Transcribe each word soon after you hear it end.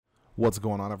What's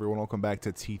going on, everyone? Welcome back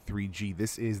to T3G.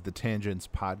 This is the Tangents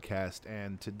Podcast,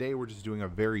 and today we're just doing a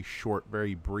very short,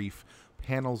 very brief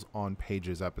Panels on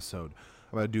Pages episode.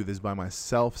 I'm going to do this by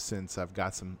myself since I've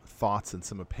got some thoughts and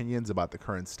some opinions about the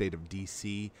current state of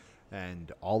DC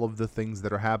and all of the things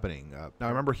that are happening. Now, I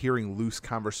remember hearing loose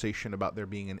conversation about there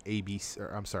being an AT&T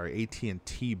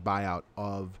buyout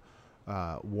of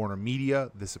Warner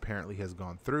Media. This apparently has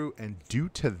gone through, and due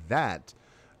to that,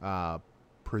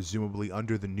 presumably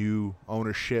under the new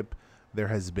ownership, there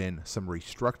has been some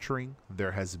restructuring,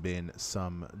 there has been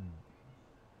some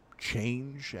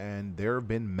change, and there have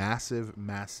been massive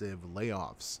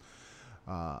layoffs.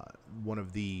 One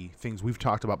of the things we've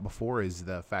talked about before is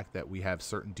the fact that we have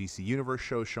certain DC Universe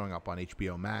shows showing up on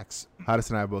HBO Max. Hadis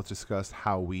and I have both discussed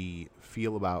how we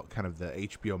feel about kind of the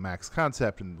HBO Max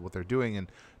concept and what they're doing, and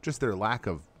just their lack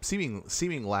of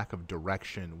seeming lack of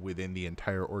direction within the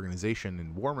entire organization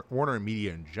and Warner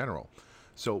Media in general.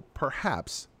 So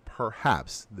perhaps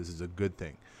this is a good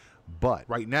thing. But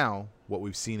right now, what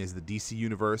we've seen is the DC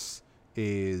Universe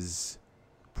is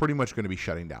pretty much going to be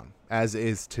shutting down, as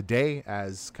is today,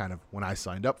 as kind of when I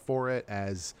signed up for it,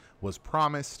 as was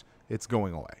promised. It's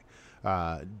going away.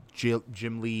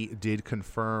 Jim Lee did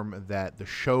confirm that the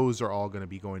shows are all going to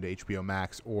be going to HBO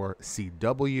Max or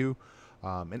CW.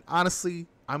 And honestly,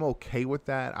 I'm okay with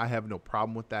that. I have no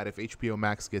problem with that. If HBO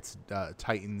Max gets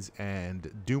Titans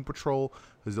and Doom Patrol,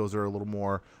 because those are a little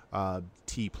more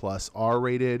T plus R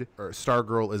rated, or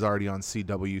Stargirl is already on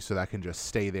CW, so that can just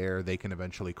stay there. They can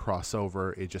eventually cross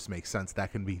over. It just makes sense.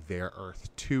 That can be their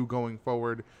Earth 2 going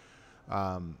forward.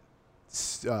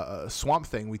 Swamp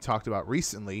Thing we talked about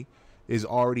recently is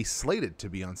already slated to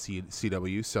be on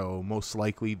CW, so most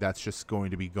likely that's just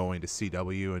going to be going to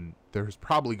CW, and there's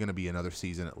probably going to be another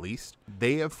season at least.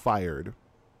 They have fired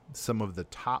some of the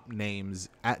top names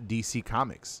at DC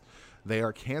Comics. They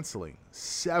are canceling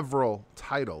several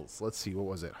titles. Let's see, what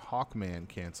was it? Hawkman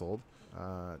canceled.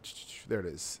 There it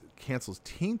is. Cancels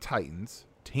Teen Titans,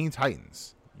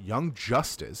 Young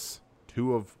Justice,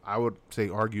 two of, I would say,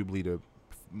 arguably the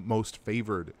most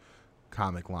favored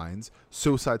comic lines,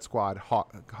 Suicide Squad,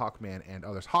 Hawkman, and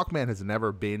others. Hawkman has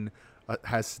never been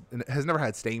has never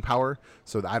had staying power,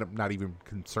 so I'm not even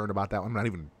concerned about that one. I'm not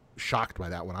even shocked by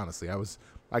that one, honestly.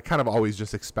 I kind of always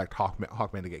just expect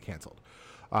Hawkman to get canceled.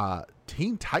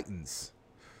 Teen Titans,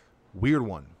 weird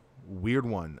one.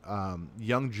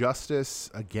 Young Justice,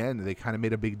 again, they kind of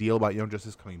made a big deal about Young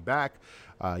Justice coming back.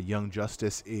 Young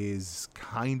Justice is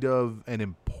kind of an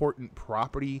important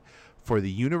property for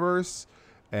the universe,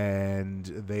 and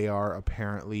they are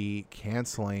apparently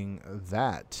canceling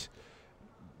that.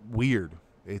 Weird.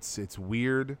 It's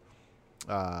weird.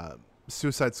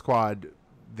 Suicide Squad,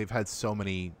 they've had so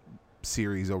many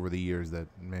series over the years that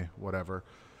whatever.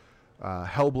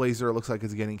 Hellblazer, it looks like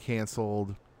it's getting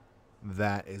canceled.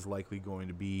 That is likely going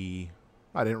to be,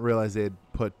 I didn't realize they'd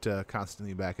put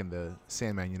Constantine back in the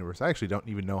Sandman universe. I actually don't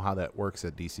even know how that works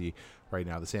at DC right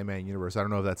now. The Sandman universe, I don't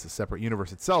know if that's a separate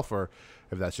universe itself or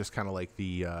if that's just kind of like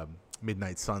the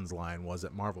Midnight Suns line was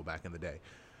at Marvel back in the day.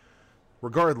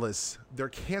 Regardless, they're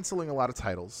canceling a lot of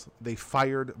titles. They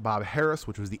fired Bob Harras,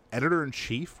 which was the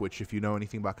editor-in-chief, which, if you know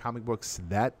anything about comic books,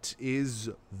 that is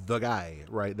the guy,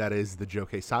 right? That is the Joe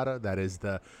Quesada. That is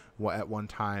the, at one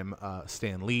time,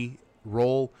 Stan Lee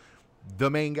role.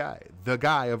 The main guy, the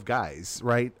guy of guys,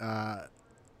 right?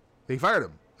 They fired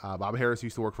him. Bob Harras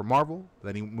used to work for Marvel.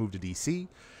 Then he moved to DC.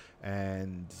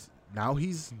 And now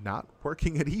he's not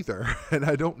working at either. And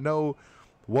I don't know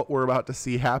what we're about to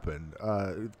see happen.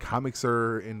 Comics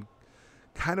are in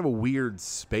kind of a weird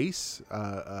space.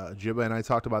 Jibba and I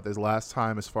talked about this last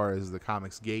time as far as the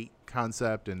Comics Gate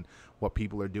concept and what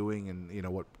people are doing and, you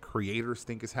know, what creators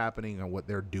think is happening and what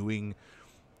they're doing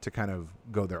to kind of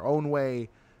go their own way.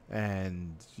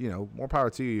 And, you know, more power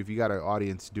to you. If you got an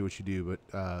audience, do what you do.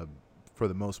 But for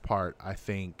the most part, I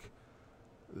think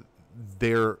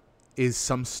there is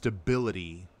some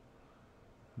stability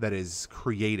that is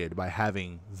created by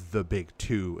having the big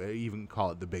two, even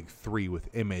call it the big three, with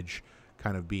Image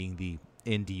kind of being the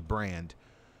indie brand.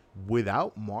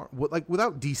 Without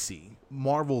DC,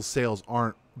 Marvel's sales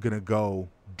aren't going to go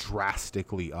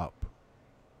drastically up.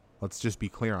 Let's just be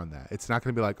clear on that. It's not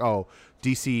going to be like, oh,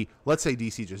 DC, let's say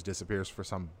DC just disappears for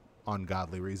some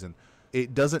ungodly reason.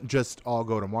 It doesn't just all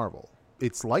go to Marvel.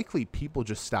 It's likely people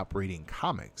just stop reading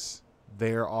comics.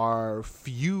 There are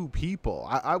few people,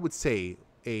 I would say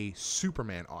a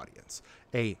Superman audience,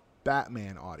 a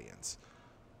Batman audience.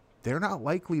 They're not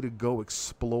likely to go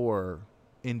explore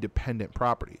independent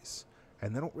properties.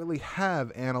 And they don't really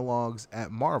have analogs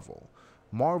at Marvel.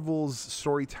 Marvel's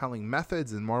storytelling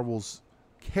methods and Marvel's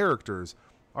characters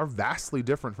are vastly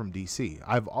different from DC.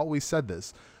 I've always said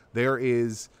this. There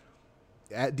is,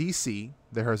 at DC,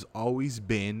 there has always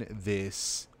been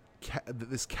this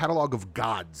catalog of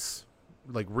gods.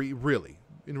 Like, really.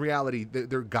 In reality,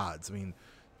 they're gods. I mean,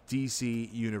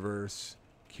 DC Universe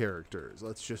characters.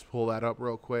 Let's just pull that up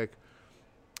real quick.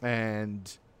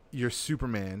 And your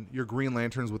Superman, your Green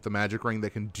Lanterns with the magic ring that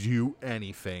can do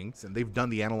anything. And they've done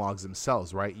the analogs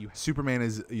themselves, right? Superman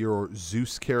is your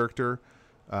Zeus character.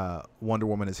 Wonder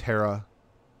Woman is Hera.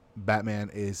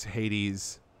 Batman is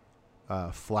Hades.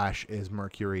 Flash is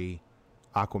Mercury.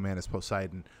 Aquaman is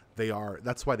Poseidon.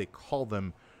 That's why they call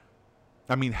them.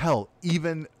 I mean, hell,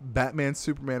 even Batman,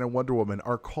 Superman, and Wonder Woman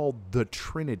are called the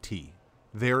Trinity.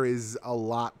 There is a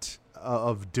lot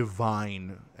of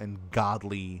divine and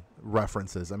godly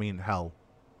references. I mean, hell,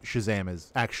 Shazam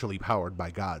is actually powered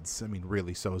by gods. I mean,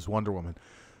 really, so is Wonder Woman.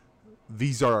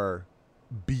 These are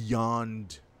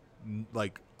beyond,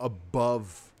 like,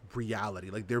 above reality.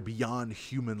 Like, they're beyond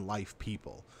human life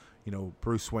people. You know,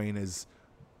 Bruce Wayne is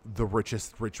the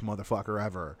richest rich motherfucker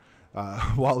ever.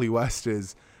 Wally West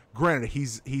is, granted,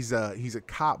 he's a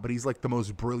cop, but he's like the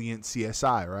most brilliant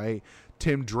CSI, right?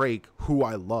 Tim Drake, who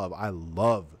I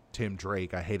love Tim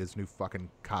Drake. I hate his new fucking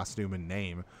costume and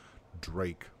name,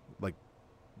 Drake. Like,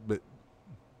 but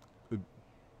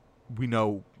we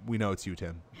know it's you,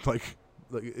 Tim. Like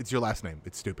it's your last name.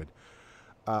 It's stupid.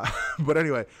 But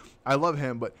anyway, I love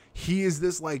him, but he is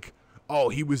this like, oh,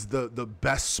 he was the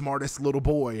best, smartest little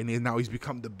boy, and now he's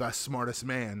become the best, smartest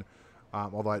man.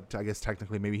 Although I guess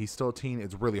technically maybe he's still a teen.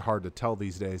 It's really hard to tell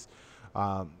these days.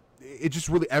 It just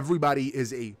really, everybody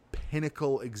is a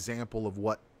pinnacle example of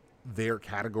what their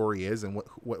category is and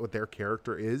what their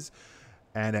character is.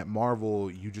 And at Marvel,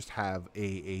 you just have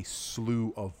a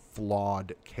slew of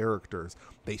flawed characters.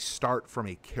 They start from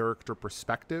a character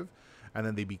perspective, and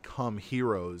then they become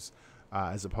heroes,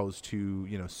 as opposed to,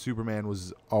 you know, Superman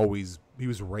was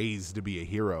raised to be a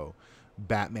hero.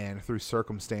 Batman, through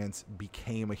circumstance,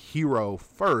 became a hero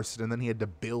first, and then he had to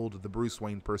build the Bruce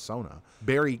Wayne persona.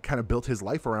 Barry kind of built his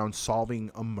life around solving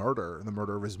the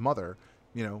murder of his mother.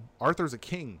 You know, Arthur's a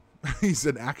king. He's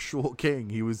an actual king.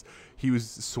 He was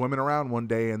swimming around one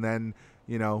day, and then,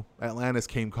 you know, Atlantis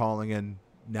came calling, and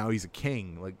now he's a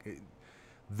king. Like,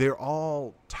 they're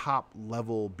all top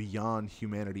level, beyond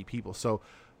humanity people. So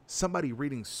somebody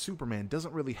reading Superman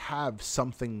doesn't really have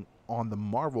something on the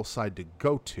Marvel side to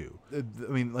go to.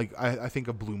 I mean, like, I think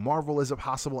of Blue Marvel as a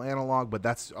possible analog, but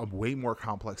that's a way more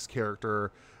complex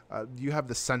character. You have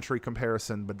the Sentry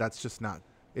comparison, but that's just not,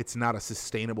 it's not a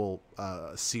sustainable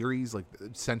series. Like,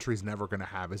 Sentry's never going to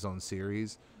have his own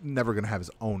series, never going to have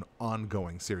his own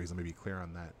ongoing series. Let me be clear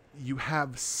on that. You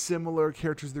have similar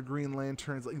characters, the Green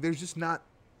Lanterns. Like, there's just not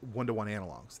one-to-one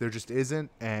analogs. There just isn't.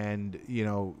 And, you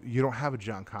know, you don't have a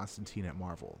John Constantine at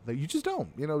Marvel. You just don't.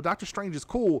 You know, Doctor Strange is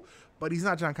cool, but he's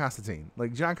not John Constantine.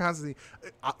 Like, John Constantine,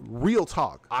 real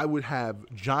talk, I would have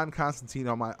John Constantine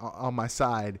on my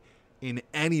side in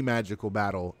any magical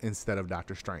battle instead of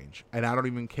Doctor Strange. And I don't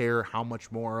even care how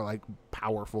much more, like,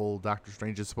 powerful Doctor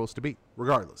Strange is supposed to be.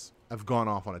 Regardless, I've gone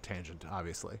off on a tangent,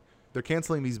 obviously. They're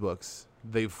canceling these books.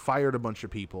 They've fired a bunch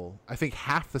of people. I think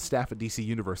half the staff at DC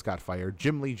Universe got fired.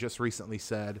 Jim Lee just recently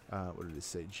said, what did it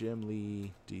say? Jim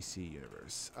Lee, DC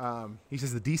Universe. He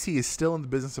says the DC is still in the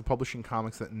business of publishing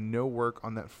comics, that no work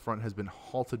on that front has been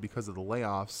halted because of the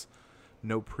layoffs.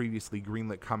 No previously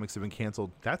greenlit comics have been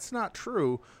canceled. That's not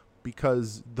true,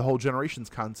 because the whole Generations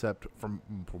concept, from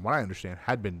what I understand,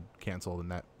 had been canceled,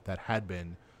 and that had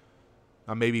been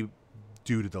maybe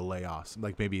due to the layoffs.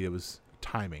 Like, maybe it was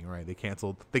timing, right? They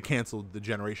canceled the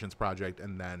Generations project,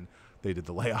 and then they did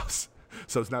the layoffs.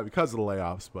 So it's not because of the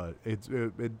layoffs, but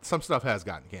some stuff has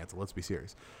gotten canceled. Let's be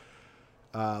serious.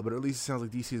 But at least it sounds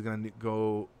like DC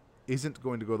isn't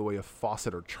going to go the way of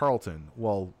Fawcett or Charlton.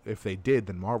 Well, if they did,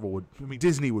 then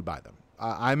Disney would buy them.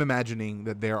 I'm imagining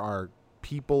that there are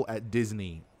people at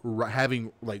Disney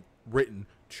having, like, written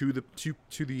to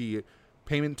the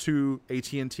payment to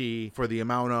AT&T for the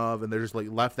amount of, and they're just like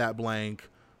left that blank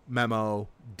memo,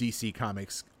 DC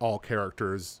Comics, all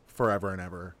characters forever and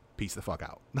ever, peace the fuck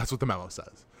out. That's what the memo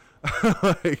says.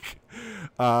 Like,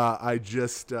 I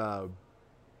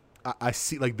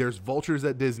see, like, there's vultures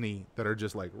at Disney that are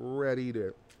just like ready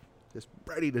to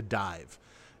dive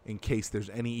in case there's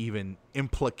any even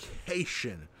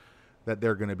implication that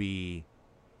they're going to be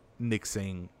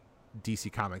nixing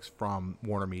DC Comics from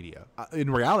Warner Media.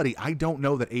 In reality, I don't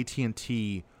know that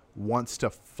AT&T wants to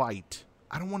fight.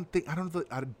 I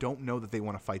don't know that they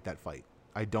want to fight that fight.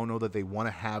 I don't know that they want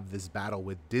to have this battle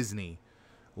with Disney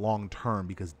long term,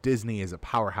 because Disney is a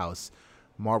powerhouse.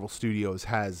 Marvel Studios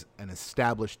has an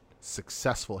established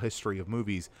successful history of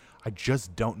movies. I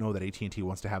just don't know that AT&T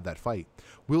wants to have that fight.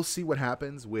 We'll see what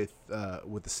happens with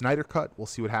the Snyder Cut. We'll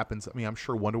see what happens. I mean, I'm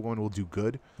sure Wonder Woman will do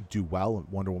well.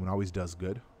 Wonder Woman always does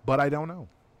good, but I don't know.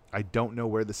 I don't know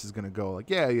where this is going to go. Like,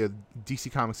 yeah,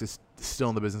 DC Comics is still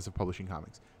in the business of publishing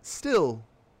comics. Still,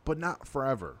 but not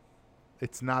forever.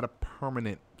 It's not a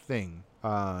permanent thing.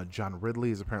 John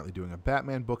Ridley is apparently doing a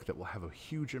Batman book that will have a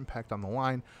huge impact on the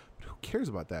line, but who cares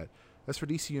about that? As for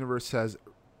DC Universe,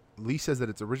 Lee says that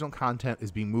its original content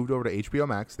is being moved over to HBO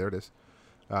Max. There it is,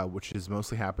 which has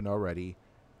mostly happened already,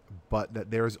 but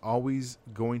that there is always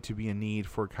going to be a need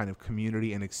for kind of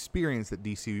community and experience that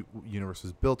DC Universe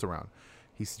was built around.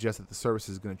 He suggests that the service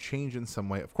is going to change in some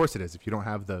way. Of course it is. If you don't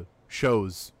have the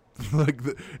shows,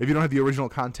 if you don't have the original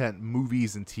content,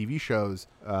 movies and TV shows,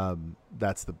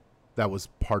 that was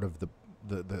part of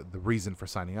the reason for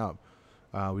signing up.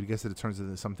 We guess that it turns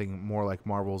into something more like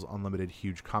Marvel's Unlimited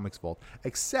Huge Comics Vault.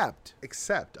 Except,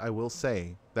 I will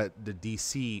say that the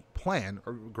DC plan,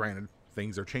 or granted,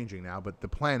 things are changing now, but the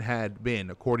plan had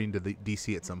been, according to the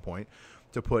DC at some point,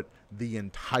 to put the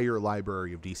entire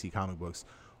library of DC comic books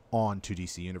onto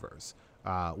DC Universe.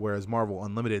 Whereas Marvel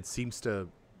Unlimited seems to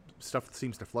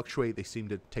fluctuate. They seem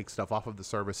to take stuff off of the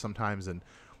service sometimes, and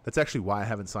that's actually why I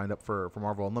haven't signed up for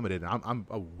Marvel Unlimited. I'm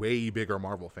a way bigger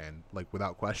Marvel fan, like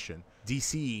without question.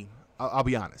 DC, I'll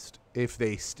be honest, if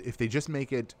they just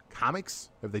make it comics,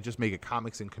 if they just make it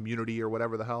comics and community or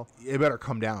whatever the hell, it better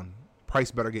come down.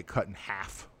 Price better get cut in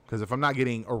half. Because if I'm not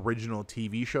getting original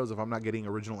TV shows, if I'm not getting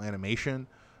original animation,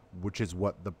 which is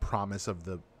what the promise of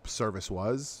the service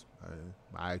was,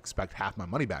 I expect half my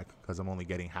money back because I'm only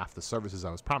getting half the services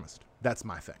I was promised. That's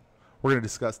my thing. We're going to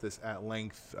discuss this at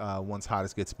length once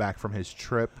Hottest gets back from his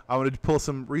trip. I wanted to pull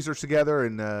some research together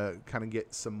and kind of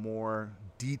get some more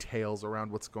details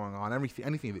around what's going on,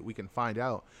 anything that we can find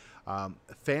out.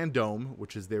 Fandom,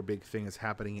 which is their big thing, is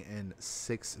happening in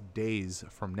 6 days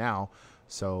from now.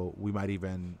 So we might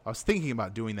even, I was thinking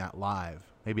about doing that live.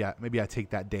 Maybe I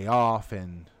take that day off,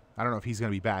 and I don't know if he's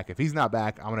going to be back. If he's not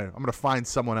back, I'm gonna find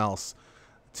someone else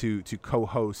to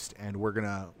co-host, and we're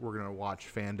gonna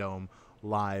watch Fandom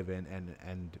live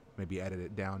and maybe edit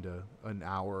it down to an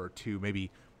hour or two, maybe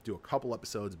do a couple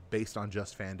episodes based on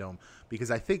just Fandom,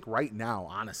 because I think right now,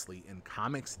 honestly, in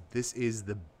comics, this is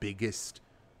the biggest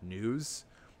news.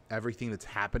 Everything that's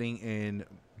happening in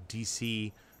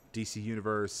DC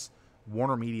Universe,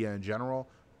 Warner Media in general,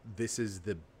 this is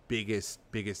the biggest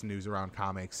news around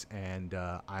comics, and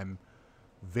I'm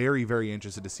very, very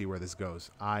interested to see where this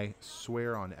goes. I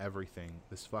swear on everything,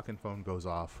 this fucking phone goes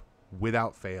off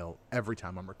without fail every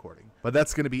time I'm recording. But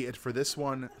that's going to be it for this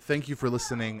one. Thank you for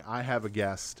listening. I have a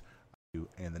guest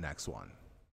in the next one.